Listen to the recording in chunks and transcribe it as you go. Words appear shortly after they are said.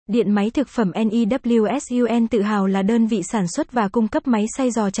Điện máy thực phẩm NEWSUN tự hào là đơn vị sản xuất và cung cấp máy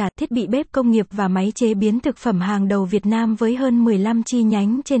xay giò chả, thiết bị bếp công nghiệp và máy chế biến thực phẩm hàng đầu Việt Nam với hơn 15 chi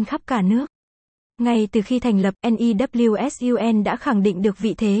nhánh trên khắp cả nước. Ngay từ khi thành lập, NEWSUN đã khẳng định được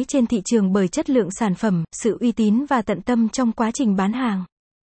vị thế trên thị trường bởi chất lượng sản phẩm, sự uy tín và tận tâm trong quá trình bán hàng.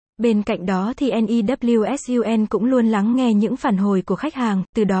 Bên cạnh đó thì NEWSUN cũng luôn lắng nghe những phản hồi của khách hàng,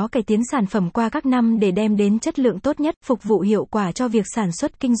 từ đó cải tiến sản phẩm qua các năm để đem đến chất lượng tốt nhất, phục vụ hiệu quả cho việc sản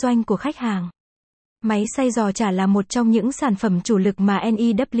xuất kinh doanh của khách hàng. Máy xay giò chả là một trong những sản phẩm chủ lực mà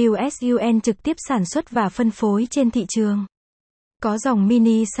NEWSUN trực tiếp sản xuất và phân phối trên thị trường. Có dòng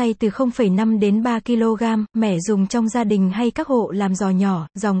mini xay từ 0,5 đến 3 kg, mẻ dùng trong gia đình hay các hộ làm giò nhỏ,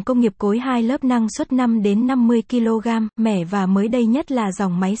 dòng công nghiệp cối 2 lớp năng suất 5 đến 50 kg, mẻ và mới đây nhất là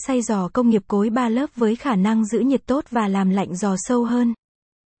dòng máy xay giò công nghiệp cối 3 lớp với khả năng giữ nhiệt tốt và làm lạnh giò sâu hơn.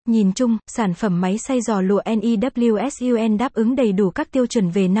 Nhìn chung, sản phẩm máy xay giò lụa NEWSUN đáp ứng đầy đủ các tiêu chuẩn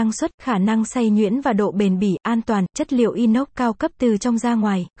về năng suất, khả năng xay nhuyễn và độ bền bỉ, an toàn, chất liệu inox cao cấp từ trong ra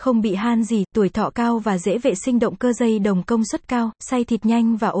ngoài, không bị han rỉ, tuổi thọ cao và dễ vệ sinh, động cơ dây đồng công suất cao, xay thịt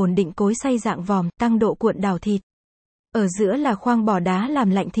nhanh và ổn định, cối xay dạng vòm, tăng độ cuộn đảo thịt. Ở giữa là khoang bỏ đá làm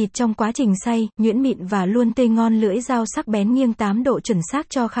lạnh thịt trong quá trình xay, nhuyễn mịn và luôn tê ngon, lưỡi dao sắc bén nghiêng 8 độ chuẩn xác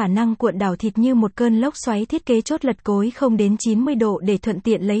cho khả năng cuộn đảo thịt như một cơn lốc xoáy, thiết kế chốt lật cối 0 đến 90 độ để thuận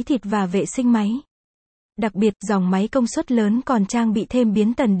tiện lấy thịt và vệ sinh máy. Đặc biệt, dòng máy công suất lớn còn trang bị thêm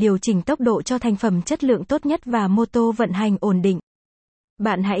biến tần điều chỉnh tốc độ cho thành phẩm chất lượng tốt nhất và mô tô vận hành ổn định.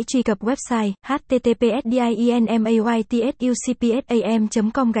 Bạn hãy truy cập website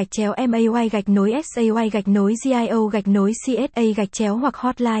https://may-tem.com/may-say-gio-csa hoặc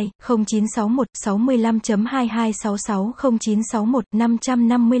hotline 0961 65.2266 0961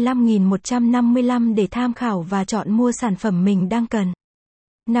 555.155 để tham khảo và chọn mua sản phẩm mình đang cần.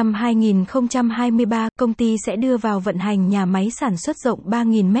 Năm 2023, công ty sẽ đưa vào vận hành nhà máy sản xuất rộng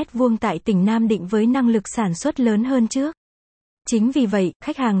 3.000 m² tại tỉnh Nam Định với năng lực sản xuất lớn hơn trước. Chính vì vậy,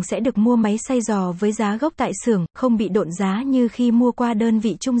 khách hàng sẽ được mua máy xay giò với giá gốc tại xưởng, không bị độn giá như khi mua qua đơn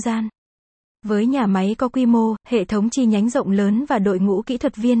vị trung gian. Với nhà máy có quy mô, hệ thống chi nhánh rộng lớn và đội ngũ kỹ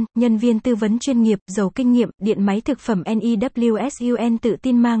thuật viên, nhân viên tư vấn chuyên nghiệp, giàu kinh nghiệm, điện máy thực phẩm NEWSUN tự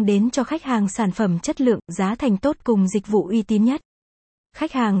tin mang đến cho khách hàng sản phẩm chất lượng, giá thành tốt cùng dịch vụ uy tín nhất.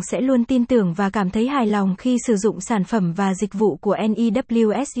 Khách hàng sẽ luôn tin tưởng và cảm thấy hài lòng khi sử dụng sản phẩm và dịch vụ của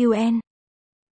NEWSUN.